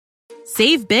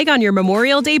Save big on your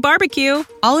Memorial Day barbecue,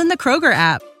 all in the Kroger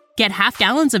app. Get half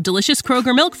gallons of delicious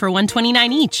Kroger milk for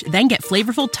 $1.29 each. Then get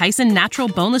flavorful Tyson natural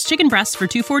boneless chicken breasts for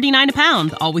 $2.49 a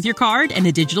pound, all with your card and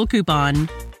a digital coupon.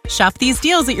 Shop these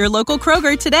deals at your local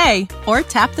Kroger today, or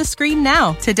tap the screen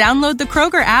now to download the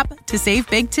Kroger app to save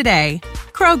big today.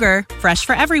 Kroger, fresh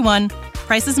for everyone.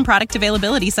 Prices and product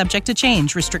availability subject to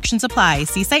change. Restrictions apply.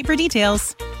 See site for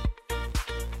details.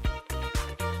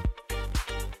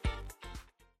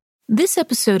 This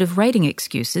episode of Writing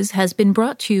Excuses has been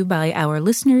brought to you by our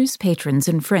listeners, patrons,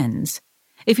 and friends.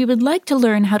 If you would like to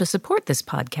learn how to support this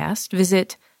podcast,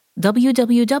 visit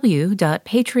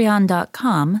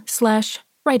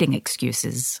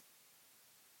www.patreon.com/writingexcuses.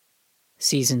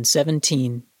 Season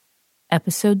 17.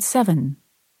 Episode 7.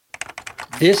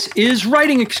 This is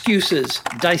Writing Excuses,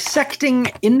 Dissecting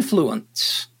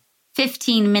Influence.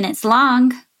 15 minutes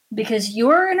long. Because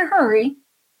you're in a hurry.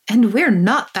 And we're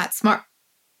not that smart.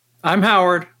 I'm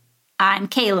Howard. I'm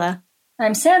Kayla.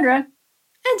 I'm Sandra.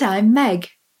 And I'm Meg.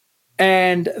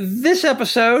 And this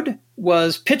episode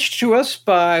was pitched to us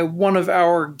by one of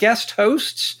our guest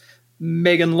hosts,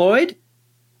 Megan Lloyd.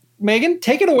 Megan,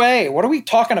 take it away. What are we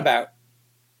talking about?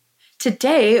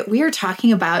 Today, we are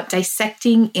talking about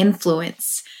dissecting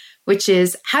influence, which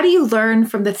is how do you learn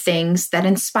from the things that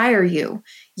inspire you?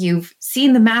 You've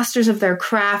seen the masters of their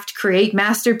craft create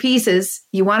masterpieces.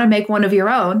 You want to make one of your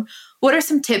own. What are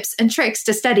some tips and tricks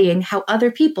to studying how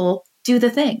other people do the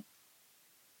thing?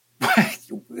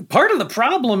 Part of the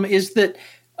problem is that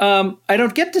I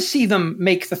don't get to see them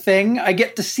make the thing. I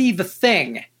get to see the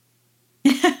thing.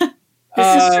 This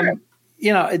is true.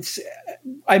 You know,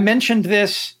 I mentioned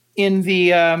this in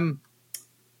the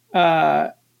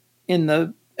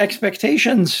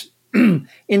expectations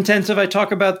intensive. I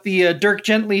talk about the Dirk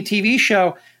Gently TV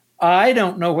show. I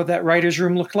don't know what that writer's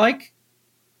room looked like.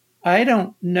 I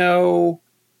don't know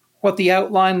what the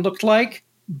outline looked like,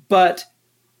 but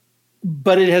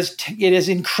it is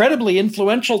incredibly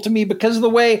influential to me because of the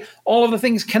way all of the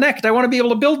things connect. I want to be able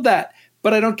to build that,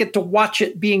 but I don't get to watch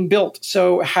it being built.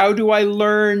 So how do I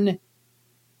learn?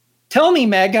 Tell me,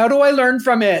 Meg, how do I learn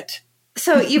from it?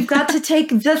 So you've got to take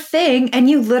the thing and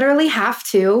you literally have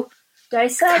to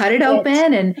cut it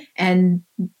open and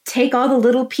take all the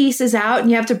little pieces out, and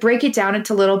you have to break it down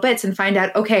into little bits and find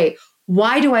out, okay,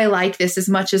 why do I like this as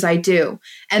much as I do?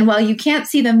 And while you can't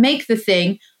see them make the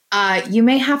thing, you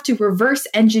may have to reverse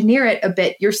engineer it a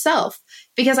bit yourself,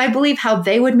 because I believe how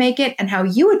they would make it and how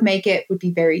you would make it would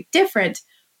be very different,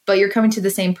 but you're coming to the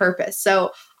same purpose.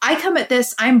 So I come at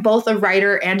this, I'm both a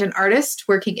writer and an artist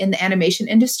working in the animation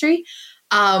industry.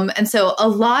 And so a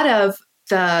lot of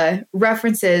the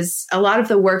references, a lot of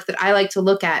the work that I like to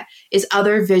look at is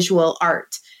other visual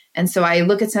art. And so I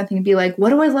look at something and be like, what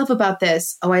do I love about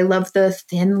this? Oh, I love the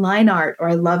thin line art, or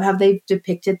I love how they've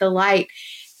depicted the light.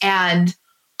 And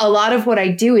a lot of what I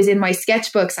do is in my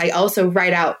sketchbooks, I also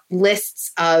write out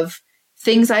lists of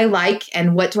things I like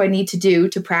and what do I need to do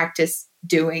to practice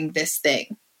doing this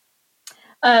thing.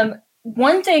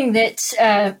 One thing that's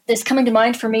coming to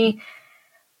mind for me,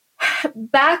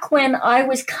 back when I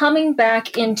was coming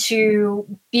back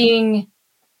into being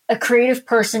a creative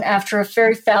person after a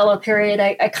very fallow period,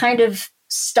 I kind of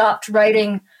stopped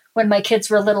writing when my kids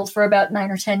were little for about 9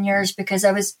 or 10 years because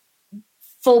I was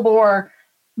full bore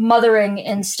mothering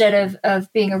instead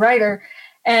of being a writer.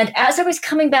 And as I was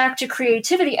coming back to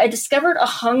creativity, I discovered a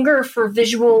hunger for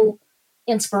visual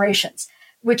inspirations,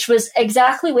 which was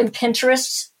exactly when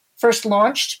Pinterest first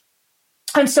launched.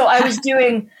 And so I was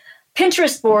doing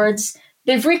Pinterest boards.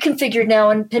 They've reconfigured now,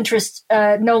 and Pinterest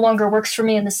no longer works for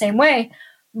me in the same way.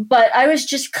 But I was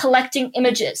just collecting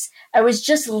images. I was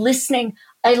just listening.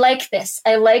 I like this.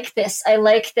 I like this. I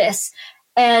like this.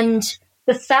 And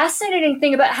the fascinating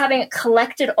thing about having it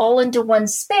collected all into one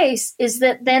space is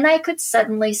that then I could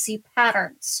suddenly see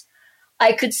patterns.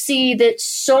 I could see that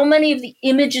so many of the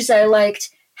images I liked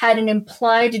had an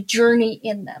implied journey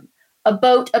in them, a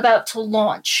boat about to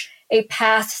launch, a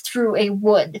path through a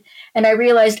wood. And I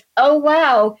realized, oh,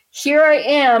 wow, here I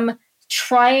am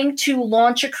trying to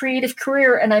launch a creative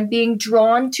career, and I'm being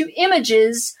drawn to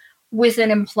images with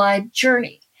an implied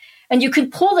journey. And you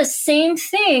can pull the same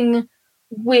thing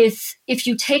with, if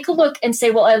you take a look and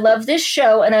say, well, I love this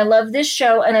show, and I love this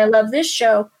show, and I love this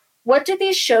show. What do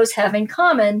these shows have in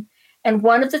common? And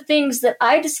one of the things that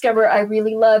I discover I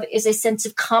really love is a sense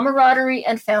of camaraderie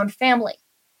and found family.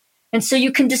 And so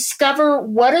you can discover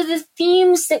what are the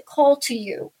themes that call to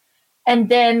you. And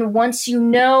then once you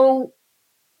know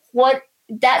what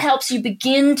that helps you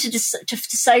begin to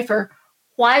decipher,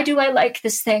 why do I like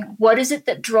this thing? What is it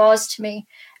that draws to me?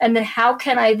 And then how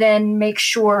can I then make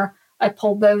sure I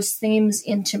pull those themes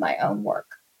into my own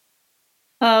work?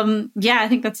 I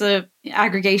think that's a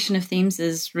aggregation of themes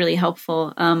is really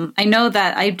helpful. I know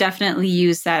that I definitely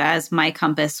use that as my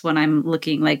compass when I'm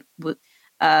looking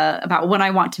about when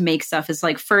I want to make stuff. Is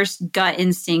like first gut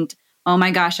instinct. Oh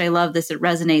my gosh, I love this. It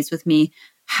resonates with me.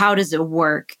 How does it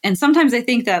work? And sometimes I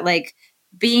think that like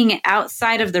being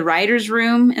outside of the writer's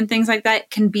room and things like that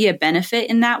can be a benefit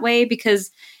in that way, because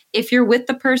if you're with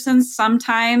the person,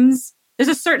 sometimes there's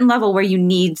a certain level where you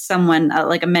need someone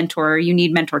like a mentor, or you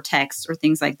need mentor texts or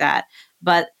things like that.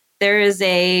 But there's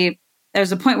a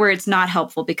point where it's not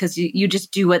helpful because you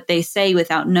just do what they say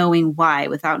without knowing why,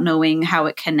 without knowing how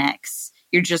it connects.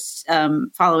 You're just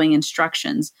following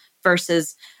instructions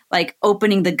versus like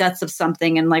opening the guts of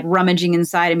something and like rummaging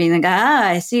inside and being like,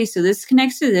 I see. So this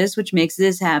connects to this, which makes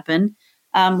this happen.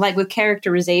 Like with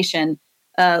characterization,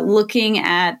 looking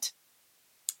at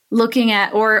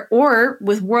or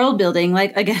with world building,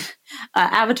 like again,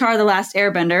 Avatar: The Last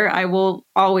Airbender, I will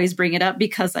always bring it up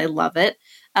because I love it.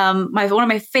 One of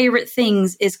my favorite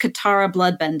things is Katara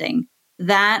bloodbending.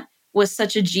 That was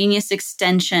such a genius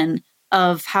extension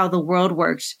of how the world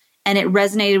worked. And it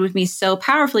resonated with me so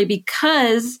powerfully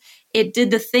because it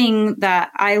did the thing that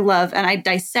I love. And I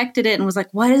dissected it and was like,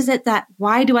 why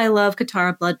do I love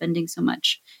Katara bloodbending so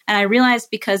much? And I realized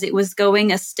because it was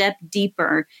going a step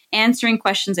deeper, answering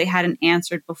questions they hadn't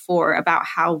answered before about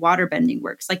how waterbending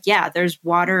works. Like, yeah, there's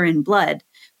water in blood.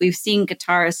 We've seen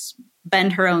Katara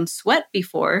bend her own sweat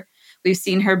before. We've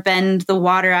seen her bend the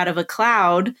water out of a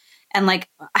cloud. And like,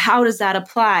 how does that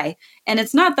apply? And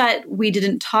it's not that we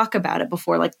didn't talk about it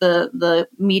before, like the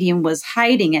medium was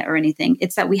hiding it or anything.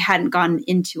 It's that we hadn't gotten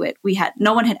into it.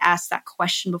 No one had asked that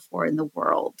question before in the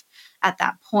world at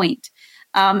that point.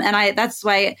 That's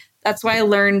why I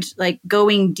learned like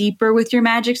going deeper with your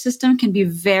magic system can be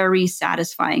very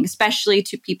satisfying, especially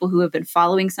to people who have been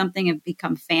following something and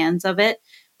become fans of it,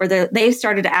 where they've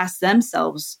started to ask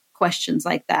themselves questions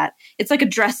like that. It's like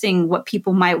addressing what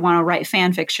people might want to write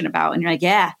fan fiction about. And you're like,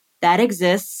 yeah, that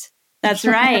exists. That's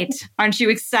right. Aren't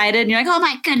you excited? And you're like, oh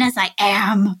my goodness, I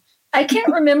am. I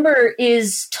can't remember,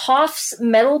 is Toph's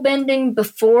metal bending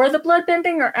before the blood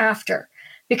bending or after?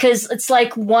 Because it's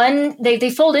like one,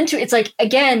 they fold into it. It's like,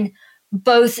 again,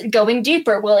 both going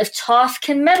deeper. Well, if Toph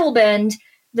can metal bend,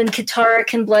 then Katara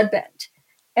can blood bend.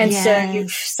 And so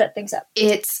you've set things up.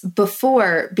 It's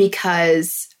before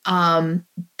because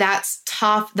that's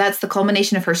the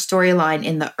culmination of her storyline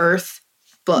in the Earth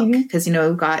book, because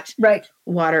we've got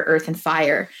water, earth, and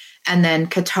fire. And then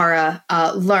Katara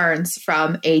learns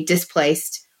from a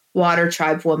displaced water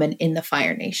tribe woman in the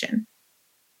Fire Nation.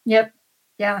 Yep.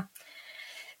 Yeah.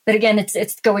 But again,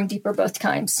 it's going deeper both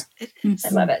times. I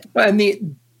love it.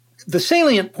 And the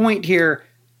salient point here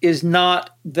is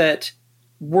not that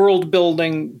world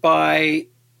building by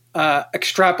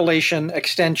extrapolation,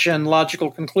 extension, logical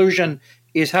conclusion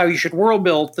is how you should world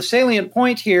build. The salient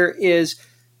point here is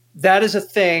that is a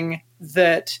thing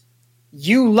that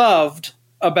you loved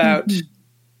about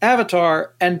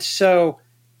Avatar. And so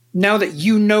now that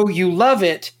you know you love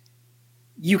it,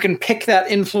 you can pick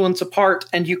that influence apart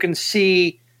and you can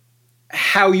see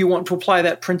how you want to apply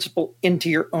that principle into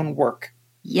your own work.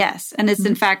 Yes. And it's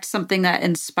in fact something that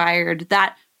inspired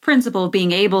that principle,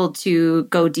 being able to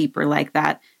go deeper like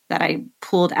that I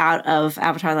pulled out of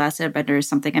Avatar: The Last Airbender is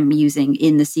something I'm using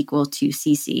in the sequel to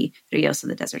CC, Rios of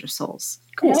the Desert of Souls.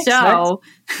 Cool. So,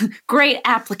 great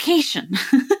application.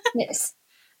 Yes.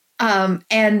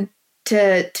 And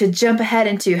to jump ahead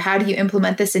into how do you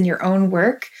implement this in your own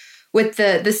work with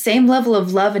the same level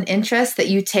of love and interest that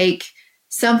you take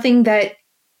something that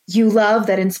you love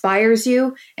that inspires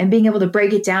you and being able to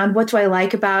break it down. What do I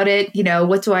like about it?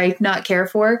 What do I not care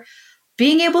for?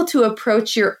 Being able to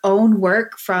approach your own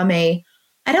work from I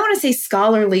don't want to say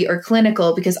scholarly or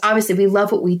clinical, because obviously we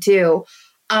love what we do,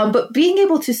 but being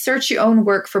able to search your own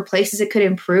work for places it could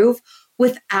improve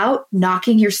without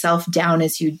knocking yourself down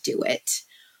as you do it.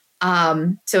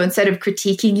 So instead of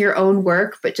critiquing your own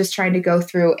work, but just trying to go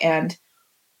through and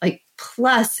like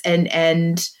plus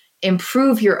and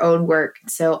improve your own work.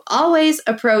 So always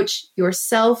approach your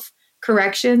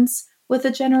self-corrections with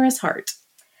a generous heart.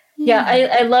 Yeah,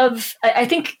 I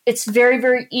think it's very,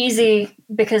 very easy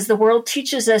because the world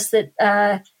teaches us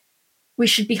that we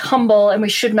should be humble and we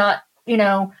should not,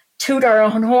 toot our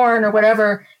own horn or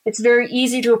whatever. It's very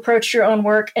easy to approach your own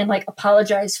work and like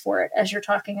apologize for it as you're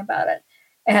talking about it.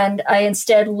 And I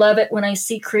instead love it when I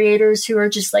see creators who are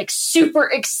just like super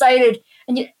excited.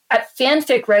 And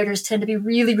fanfic writers tend to be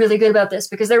really, really good about this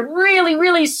because they're really,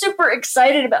 really super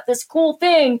excited about this cool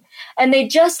thing. And they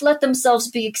just let themselves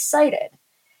be excited.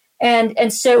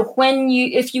 And so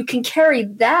if you can carry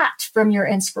that from your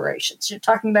inspirations, you're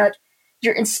talking about,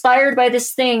 you're inspired by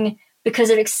this thing, because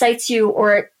it excites you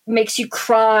or it makes you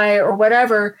cry or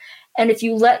whatever. And if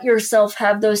you let yourself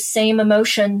have those same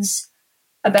emotions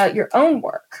about your own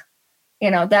work,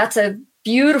 that's a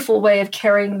beautiful way of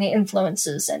carrying the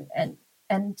influences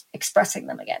and expressing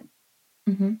them again.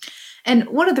 Mm-hmm. And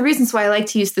one of the reasons why I like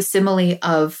to use the simile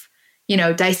of,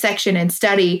 dissection and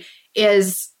study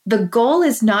is the goal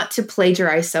is not to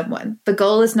plagiarize someone. The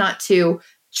goal is not to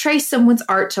trace someone's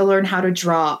art to learn how to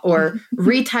draw or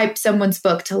retype someone's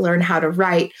book to learn how to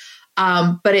write.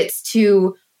 But it's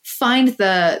to find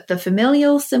the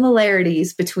familial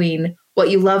similarities between what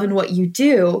you love and what you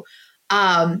do,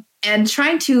 and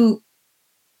trying to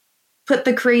put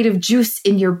the creative juice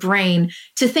in your brain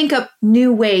to think up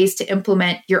new ways to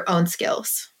implement your own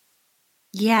skills.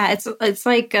 Yeah, it's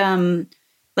like you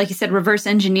said, reverse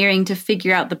engineering to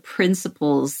figure out the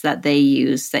principles that they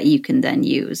use that you can then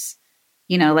use.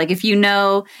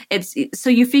 If so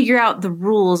you figure out the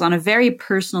rules on a very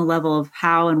personal level of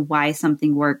how and why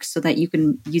something works so that you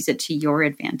can use it to your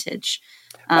advantage.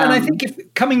 And I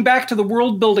think coming back to the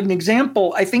world building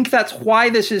example, I think that's why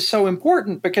this is so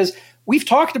important, because we've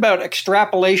talked about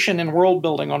extrapolation and world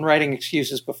building on writing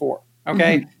excuses before.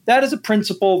 Okay. Mm-hmm. That is a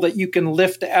principle that you can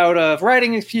lift out of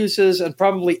writing excuses and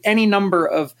probably any number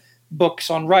of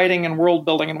books on writing and world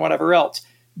building and whatever else.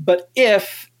 But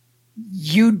if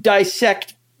you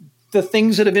dissect the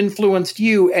things that have influenced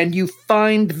you and you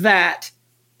find that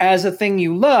as a thing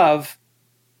you love,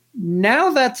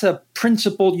 now that's a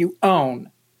principle you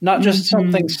own, not just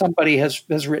something somebody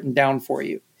has written down for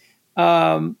you.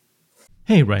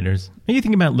 Hey, writers, are you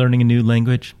thinking about learning a new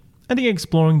language? I think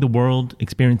exploring the world,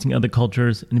 experiencing other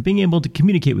cultures, and being able to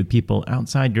communicate with people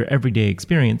outside your everyday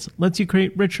experience lets you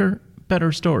create richer,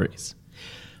 better stories.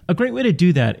 A great way to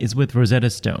do that is with Rosetta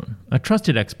Stone, a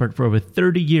trusted expert for over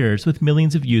 30 years with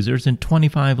millions of users in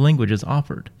 25 languages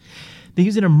offered. They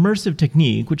use an immersive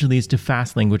technique which leads to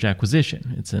fast language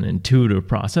acquisition. It's an intuitive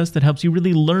process that helps you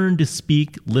really learn to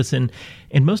speak, listen,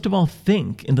 and most of all,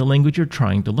 think in the language you're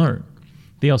trying to learn.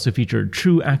 They also feature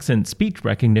true accent speech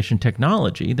recognition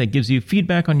technology that gives you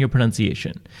feedback on your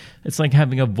pronunciation. It's like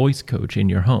having a voice coach in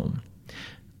your home.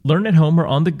 Learn at home or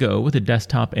on the go with a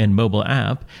desktop and mobile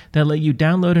app that let you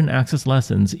download and access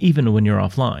lessons even when you're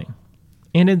offline.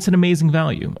 And it's an amazing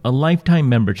value. A lifetime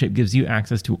membership gives you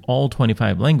access to all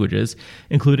 25 languages,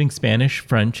 including Spanish,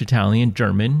 French, Italian,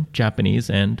 German, Japanese,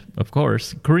 and, of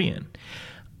course, Korean.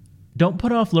 Don't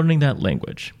put off learning that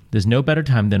language. There's no better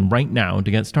time than right now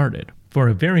to get started. For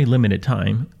a very limited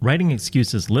time, Writing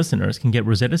Excuses listeners can get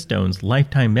Rosetta Stone's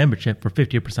lifetime membership for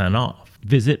 50% off.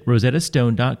 Visit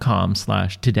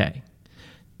rosettastone.com/today.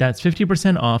 That's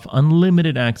 50% off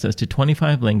unlimited access to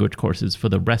 25 language courses for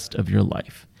the rest of your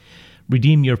life.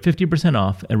 Redeem your 50%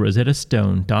 off at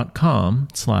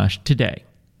rosettastone.com/today.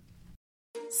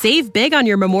 Save big on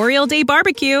your Memorial Day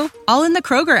barbecue, all in the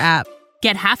Kroger app.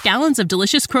 Get half gallons of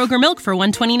delicious Kroger milk for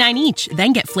 $1.29 each.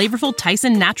 Then get flavorful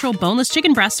Tyson natural boneless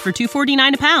chicken breasts for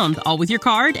 $2.49 a pound, all with your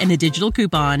card and a digital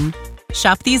coupon.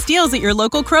 Shop these deals at your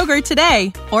local Kroger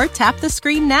today, or tap the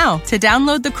screen now to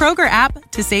download the Kroger app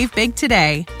to save big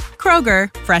today.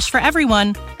 Kroger, fresh for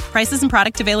everyone. Prices and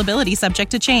product availability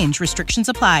subject to change. Restrictions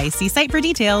apply. See site for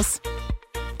details.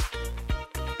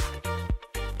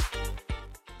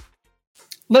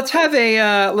 Let's have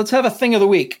a thing of the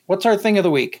week. What's our thing of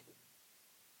the week?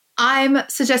 I'm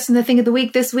suggesting the thing of the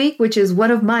week this week, which is one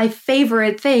of my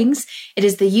favorite things. It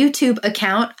is the YouTube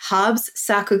account Hobbes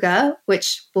Sakuga,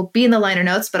 which will be in the liner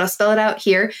notes, but I'll spell it out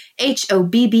here.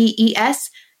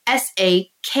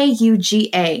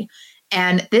 HOBBESSAKUGA.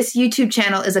 And this YouTube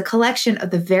channel is a collection of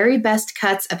the very best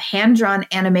cuts of hand-drawn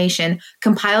animation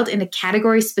compiled into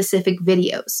category-specific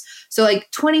videos. So like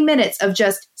 20 minutes of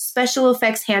just special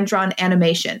effects hand-drawn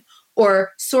animation,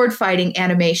 or sword fighting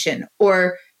animation,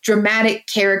 or dramatic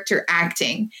character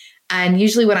acting. And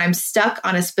usually when I'm stuck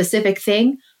on a specific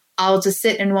thing, I'll just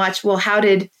sit and watch, well, how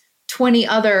did 20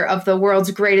 other of the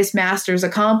world's greatest masters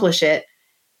accomplish it?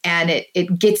 And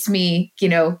it gets me,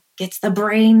 gets the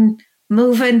brain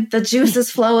moving, the juices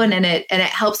flowing in it, and it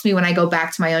helps me when I go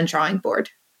back to my own drawing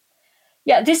board.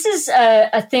 Yeah, this is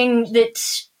a thing that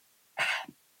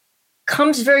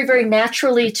comes very, very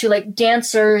naturally to like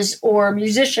dancers or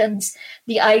musicians.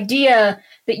 The idea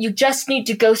that you just need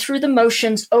to go through the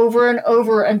motions over and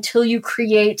over until you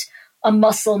create a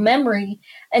muscle memory.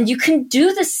 And you can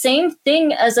do the same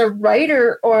thing as a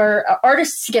writer, or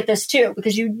artists get this too,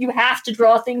 because you have to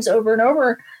draw things over and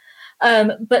over.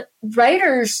 But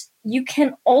writers, you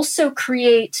can also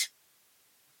create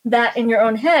that in your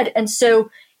own head. And so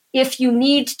if you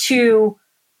need to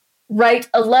write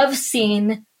a love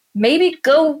scene, maybe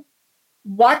go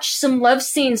watch some love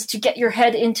scenes to get your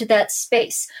head into that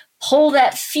space. pull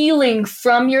that feeling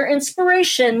from your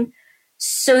inspiration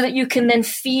so that you can then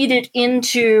feed it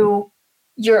into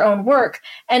your own work.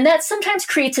 And that sometimes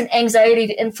creates an anxiety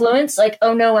to influence, like,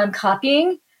 oh no, I'm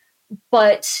copying.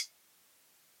 But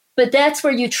that's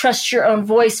where you trust your own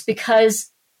voice,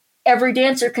 because every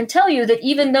dancer can tell you that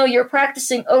even though you're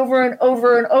practicing over and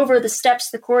over and over the steps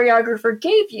the choreographer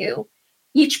gave you,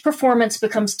 each performance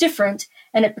becomes different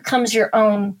and it becomes your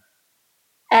own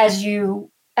as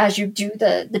you do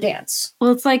the dance.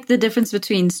 Well, it's like the difference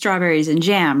between strawberries and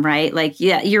jam, right? Like,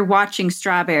 yeah, you're watching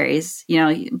strawberries,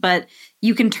 but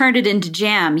you can turn it into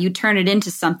jam. You turn it into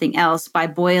something else by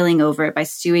boiling over it, by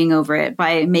stewing over it,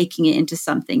 by making it into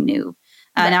something new.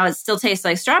 Now it still tastes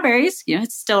like strawberries,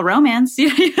 it's still romance,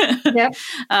 Yep.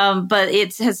 But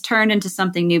it has turned into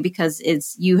something new because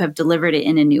you have delivered it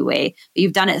in a new way. But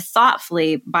you've done it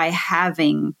thoughtfully by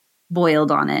having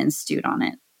boiled on it and stewed on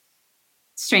it.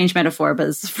 Strange metaphor, but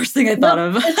it's the first thing I thought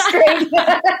of. It's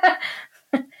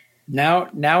great.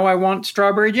 Now I want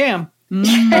strawberry jam.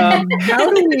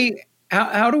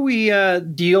 How do we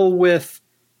deal with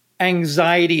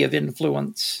anxiety of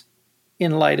influence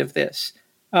in light of this?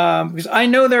 Because I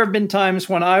know there have been times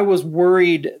when I was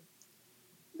worried.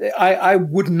 I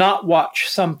would not watch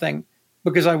something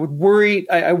because I worried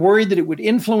that it would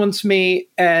influence me,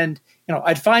 and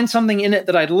I'd find something in it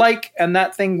that I'd like, and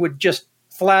that thing would just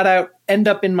flat out end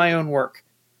up in my own work.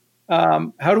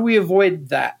 How do we avoid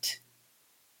that?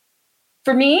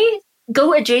 For me,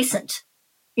 go adjacent.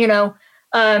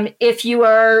 If you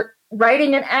are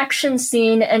writing an action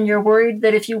scene and you're worried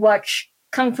that if you watch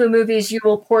Kung Fu movies, you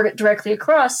will port it directly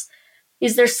across,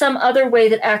 is there some other way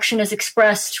that action is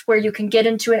expressed where you can get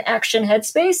into an action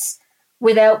headspace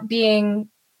without being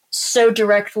so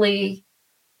directly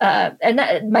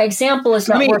my example is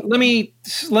not working. Let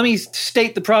me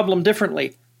state the problem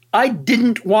differently. I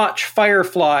didn't watch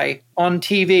Firefly on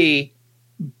TV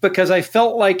because I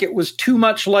felt like it was too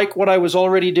much like what I was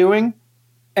already doing,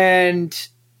 and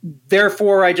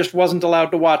therefore I just wasn't allowed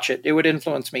to watch it. It would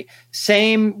influence me.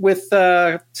 Same with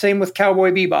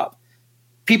Cowboy Bebop.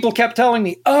 People kept telling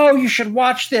me, "Oh, you should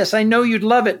watch this. I know you'd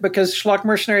love it because Schlock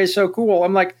Mercenary is so cool."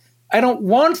 I'm like, I don't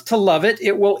want to love it.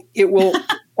 It will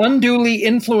unduly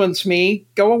influence me.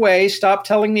 Go away. Stop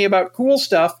telling me about cool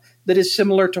stuff that is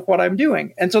similar to what I'm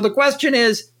doing. And so the question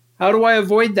is, how do I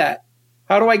avoid that?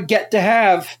 How do I get to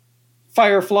have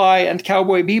Firefly and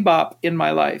Cowboy Bebop in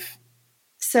my life?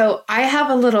 So I have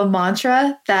a little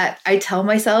mantra that I tell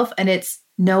myself, and it's,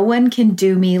 no one can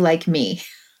do me like me.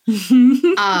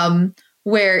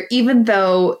 Where even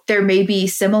though there may be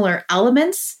similar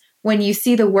elements, when you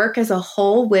see the work as a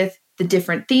whole with the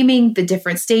different theming, the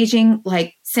different staging,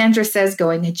 like Sandra says,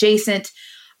 going adjacent,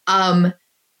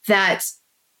 that,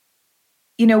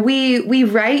 we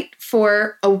write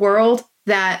for a world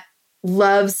that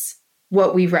loves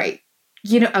what we write.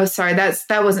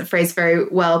 That wasn't phrased very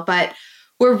well, but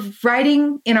we're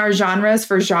writing in our genres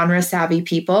for genre savvy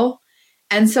people.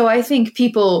 And so I think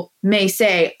people may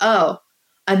say, oh,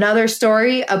 another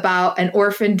story about an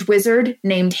orphaned wizard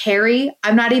named Harry.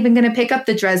 I'm not even going to pick up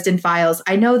the Dresden Files.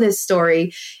 I know this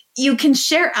story. You can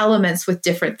share elements with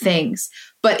different things,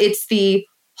 but it's the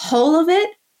whole of it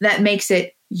that makes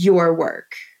it your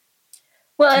work.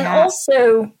 Well, and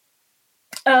also,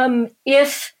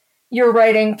 if you're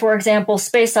writing, for example,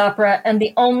 space opera, and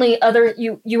the only other,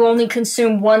 you only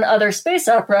consume one other space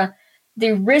opera,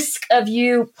 the risk of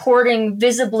you porting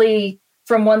visibly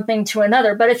from one thing to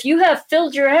another. But if you have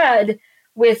filled your head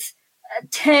with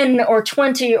 10 or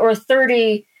 20 or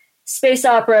 30 space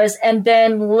operas and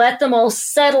then let them all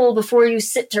settle before you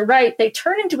sit to write, they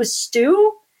turn into a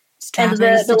stew. And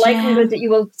the likelihood that you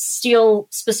will steal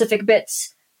specific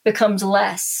bits becomes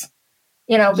less.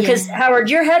 Because Howard,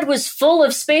 your head was full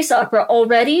of space opera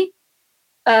already.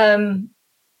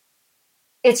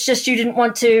 It's just you didn't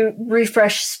want to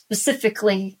refresh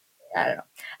specifically. I don't know.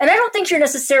 And I don't think you're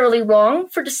necessarily wrong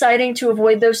for deciding to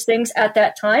avoid those things at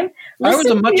that time. I was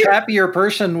a much happier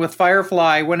person with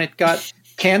Firefly when it got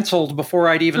canceled before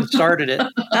I'd even started it.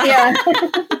 Yeah.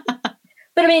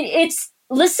 But I mean, it's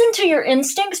listen to your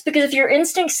instincts, because if your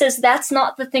instinct says that's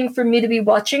not the thing for me to be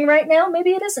watching right now,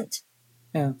 maybe it isn't.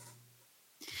 Yeah.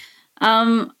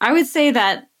 I would say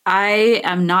that I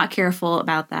am not careful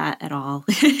about that at all.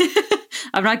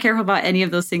 I'm not careful about any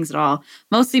of those things at all,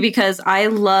 mostly because I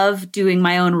love doing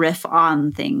my own riff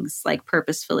on things, like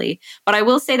purposefully. But I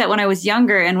will say that when I was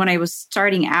younger and when I was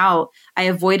starting out, I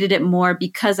avoided it more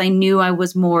because I knew I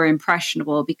was more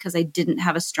impressionable, because I didn't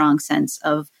have a strong sense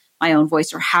of my own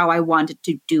voice or how I wanted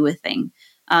to do a thing.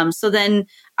 So then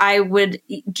I would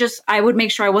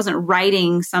make sure I wasn't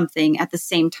writing something at the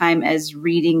same time as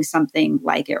reading something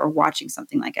like it or watching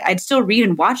something like it. I'd still read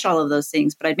and watch all of those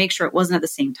things, but I'd make sure it wasn't at the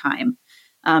same time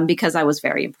because I was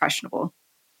very impressionable.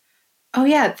 Oh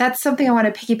yeah, that's something I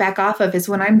want to piggyback off of is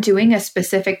when I'm doing a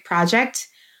specific project,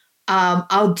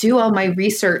 I'll do all my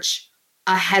research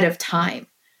ahead of time.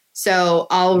 So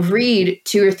I'll read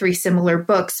 2 or 3 similar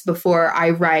books before I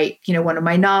write, one of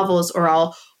my novels, or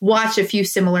I'll watch a few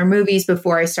similar movies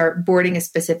before I start boarding a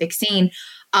specific scene.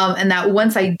 And that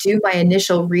once I do my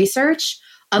initial research,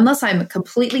 unless I'm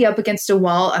completely up against a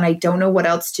wall and I don't know what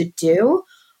else to do,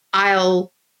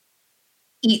 I'll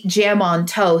eat jam on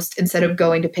toast instead of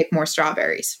going to pick more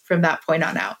strawberries from that point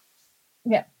on out.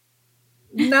 Yeah.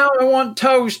 Now I want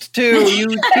toast too. You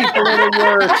people are the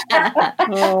worst.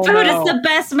 Oh, Food is the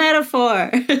best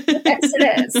metaphor. Yes,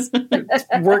 it is. It's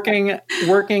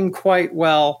working quite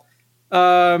well.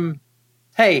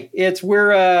 Hey,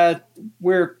 we're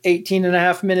 18 and a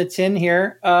half minutes in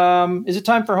here. Is it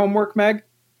time for homework, Meg?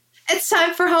 It's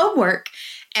time for homework.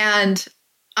 And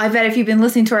I bet if you've been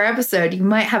listening to our episode, you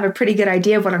might have a pretty good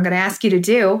idea of what I'm going to ask you to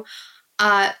do.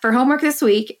 For homework this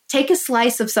week, take a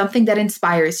slice of something that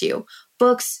inspires you.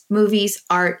 Books, movies,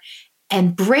 art,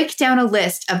 and break down a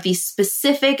list of the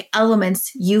specific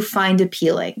elements you find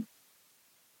appealing.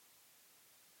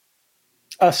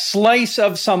 A slice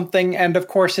of something, and of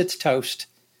course it's toast.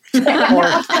 Or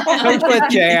toast with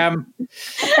jam.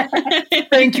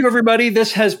 Thank you, everybody.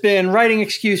 This has been Writing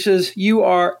Excuses. You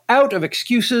are out of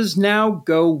excuses. Now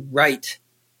go write.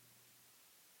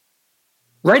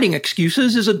 Writing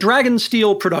Excuses is a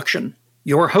Dragonsteel production.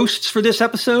 Your hosts for this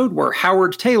episode were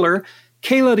Howard Taylor,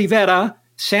 Kayla Rivera,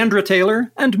 Sandra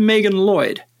Taylor, and Megan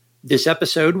Lloyd. This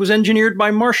episode was engineered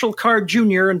by Marshall Card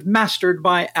Jr. and mastered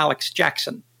by Alex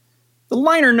Jackson. The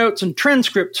liner notes and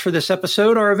transcripts for this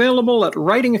episode are available at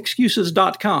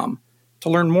writingexcuses.com. To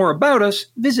learn more about us,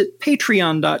 visit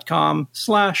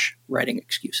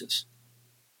patreon.com/writingexcuses.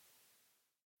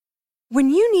 When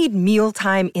you need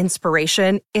mealtime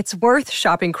inspiration, it's worth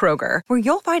shopping Kroger, where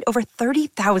you'll find over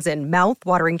 30,000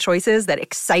 mouth-watering choices that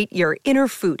excite your inner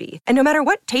foodie. And no matter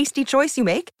what tasty choice you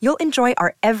make, you'll enjoy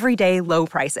our everyday low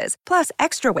prices, plus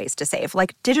extra ways to save,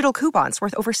 like digital coupons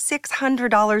worth over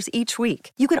 $600 each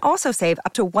week. You can also save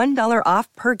up to $1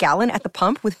 off per gallon at the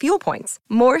pump with fuel points.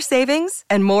 More savings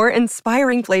and more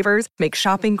inspiring flavors make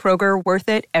shopping Kroger worth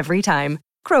it every time.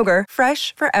 Kroger,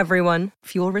 fresh for everyone.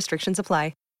 Fuel restrictions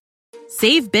apply.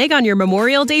 Save big on your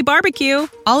Memorial Day barbecue,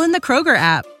 all in the Kroger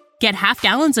app. Get half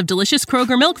gallons of delicious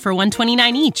Kroger milk for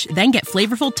 $1.29 each. Then get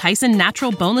flavorful Tyson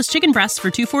natural boneless chicken breasts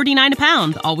for $2.49 a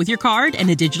pound, all with your card and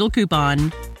a digital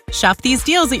coupon. Shop these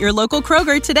deals at your local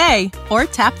Kroger today, or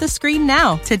tap the screen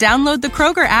now to download the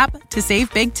Kroger app to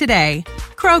save big today.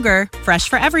 Kroger, fresh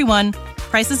for everyone.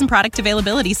 Prices and product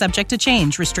availability subject to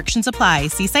change. Restrictions apply.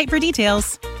 See site for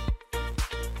details.